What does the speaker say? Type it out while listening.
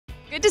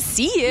Good to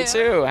see you. You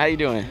too. How you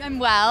doing? I'm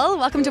well.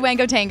 Welcome to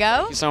Wango Tango.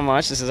 Thank you so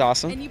much. This is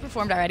awesome. And you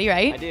performed already,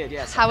 right? I did,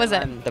 yes. How was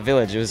it? The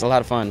Village. It was a lot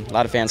of fun. A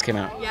lot of fans came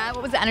out. Yeah,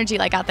 what was the energy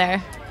like out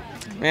there?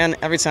 Man,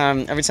 every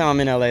time I'm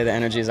in LA, the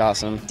energy is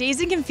awesome.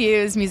 Dazed and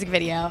Confused music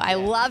video. I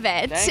love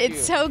it. Thank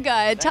it's you. so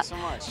good. Thanks so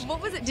much.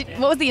 What was it?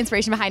 What was the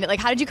inspiration behind it?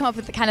 Like, how did you come up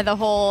with kind of the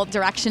whole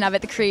direction of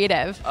it, the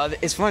creative?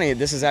 It's funny.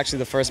 This is actually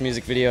the first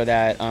music video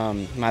that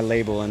my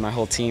label and my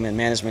whole team and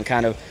management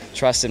kind of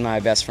trusted my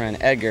best friend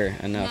Edgar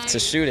enough to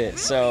shoot it.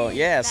 So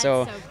yeah,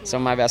 so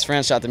my best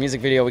friend shot the music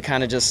video. We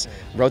kind of just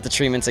wrote the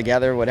treatment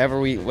together.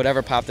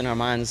 Whatever popped in our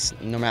minds,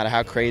 no matter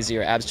how crazy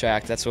or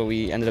abstract, that's what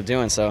we ended up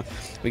doing. So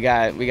we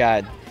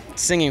got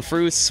singing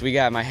fruits, we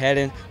got my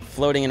head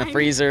floating in a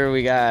freezer,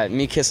 we got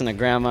me kissing a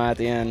grandma at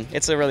the end.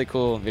 It's a really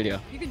cool video.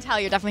 You can tell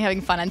you're definitely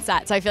having fun on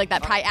set, so I feel like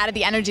that probably added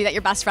the energy that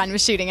your best friend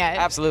was shooting it.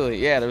 Absolutely,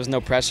 yeah, there was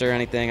no pressure or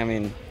anything. I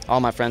mean, all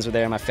my friends were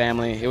there, my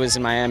family. It was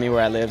in Miami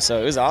where I live, so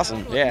it was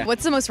awesome, yeah.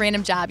 What's the most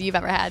random job you've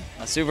ever had?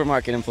 A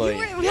supermarket employee.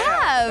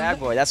 Yeah, bad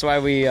boy. That's why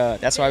we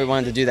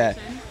wanted to do that.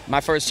 My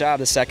first job,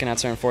 the second I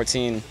turned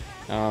 14,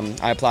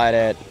 I applied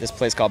at this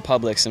place called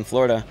Publix in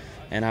Florida,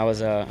 and I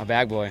was a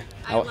bag boy.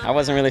 I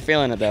wasn't really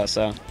feeling it though,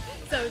 so.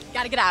 So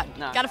gotta get out.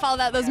 Gotta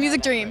follow those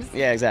music dreams.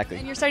 Yeah, exactly.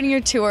 And you're starting your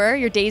tour,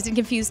 your Dazed and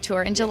Confused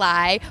tour in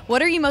July.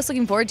 What are you most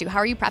looking forward to? How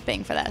are you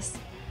prepping for this?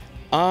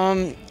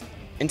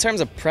 In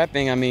terms of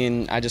prepping, I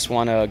mean, I just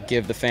want to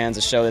give the fans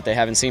a show that they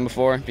haven't seen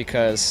before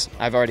because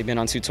I've already been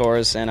on 2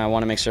 tours and I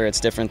want to make sure it's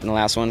different than the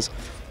last ones.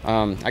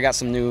 I got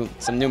some new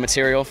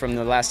material from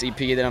the last EP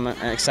that I'm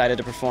excited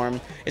to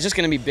perform. It's just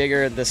going to be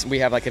bigger. We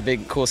have like a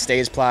big cool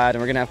stage plot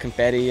and we're going to have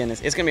confetti and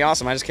it's going to be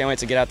awesome. I just can't wait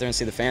to get out there and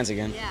see the fans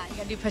again. Yeah, you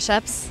got to do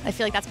push-ups. I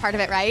feel like that's part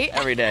of it, right?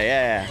 Every day,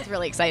 yeah. I was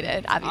really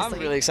excited, obviously.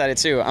 I'm really excited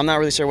too. I'm not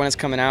really sure when it's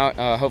coming out.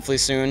 Hopefully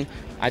soon.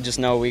 I just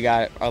know we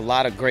got a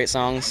lot of great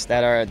songs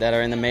that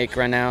are in the make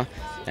right now.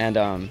 And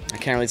I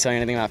can't really tell you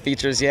anything about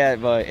features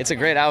yet, but it's a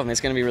great album. It's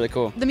going to be really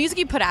cool. The music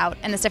you put out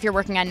and the stuff you're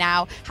working on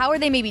now, how are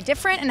they maybe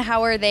different and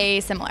how are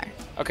they similar?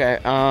 Okay,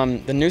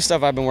 the new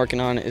stuff I've been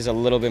working on is a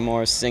little bit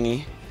more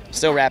singy.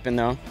 Still rapping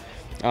though.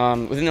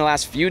 Within the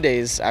last few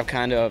days, I've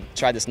kind of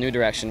tried this new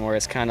direction where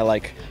it's kind of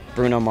like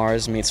Bruno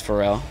Mars meets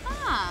Pharrell,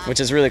 which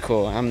is really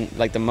cool. I'm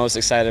like the most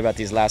excited about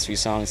these last few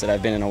songs that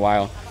I've been in a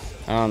while.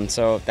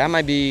 So that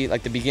might be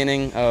like the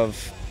beginning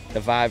of the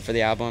vibe for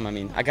the album. I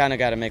mean, I kind of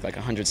got to make like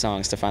 100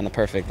 songs to find the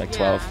perfect like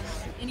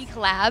 12. Any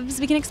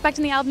collabs we can expect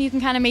in the album you can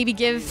kind of maybe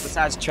give?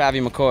 Besides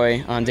Travis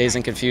McCoy on Dazed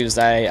and Confused,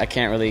 I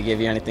can't really give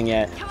you anything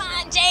yet. Come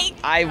on, Jake!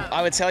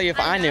 I would tell you if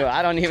I knew.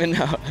 I don't even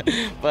know.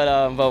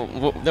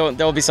 but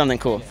there'll be something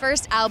cool.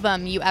 First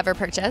album you ever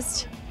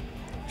purchased?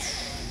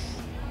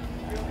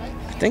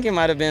 I think it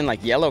might have been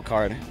like Yellow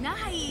Card.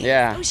 Nice.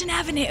 Yeah. Ocean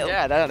Avenue.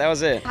 Yeah, that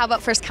was it. How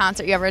about first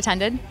concert you ever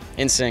attended?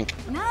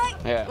 NSYNC. Nice.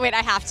 Yeah. Wait,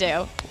 I have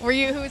to. Who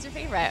was your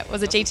favorite?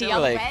 Was it JT all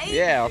the way?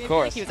 Yeah, of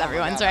course. He was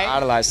everyone's, right? I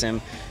idolized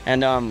him.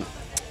 And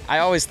I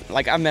always,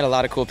 like, I've met a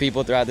lot of cool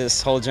people throughout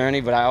this whole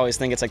journey, but I always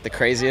think it's like the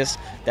craziest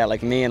that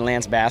like me and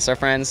Lance Bass are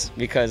friends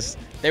because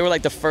they were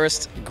like the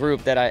first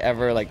group that I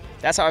ever like.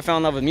 That's how I fell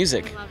in love with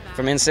music,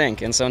 from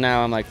NSYNC, and so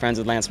now I'm like friends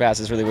with Lance Bass.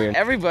 It's really weird.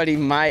 Everybody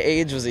my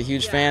age was a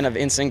huge fan of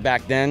NSYNC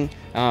back then.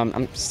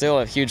 I'm still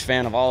a huge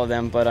fan of all of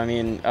them, but I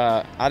mean,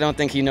 I don't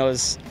think he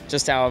knows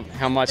just how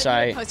much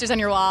I. Posters on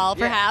your wall,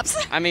 perhaps.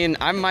 I mean,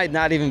 I might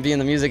not even be in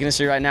the music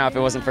industry right now if it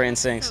wasn't for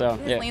NSYNC. So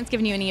yeah. Has Lance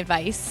given you any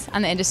advice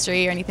on the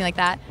industry or anything like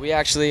that? We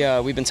actually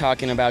we've been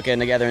talking about getting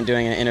together and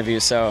doing an interview,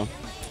 so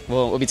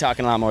we'll be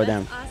talking a lot more with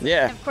them. Awesome.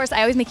 Yeah. And of course,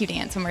 I always make you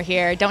dance when we're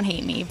here. Don't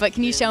hate me, but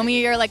can you show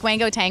me your like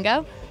Wango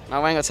Tango? My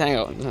Wango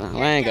Tango,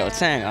 Wango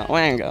Tango,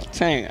 Wango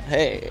Tango.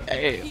 Hey,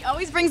 hey. He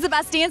always brings the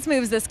best dance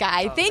moves. This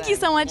guy. Thank you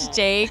so much,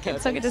 Jake.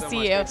 It's so good to see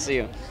you. Good to see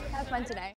you. Have fun today.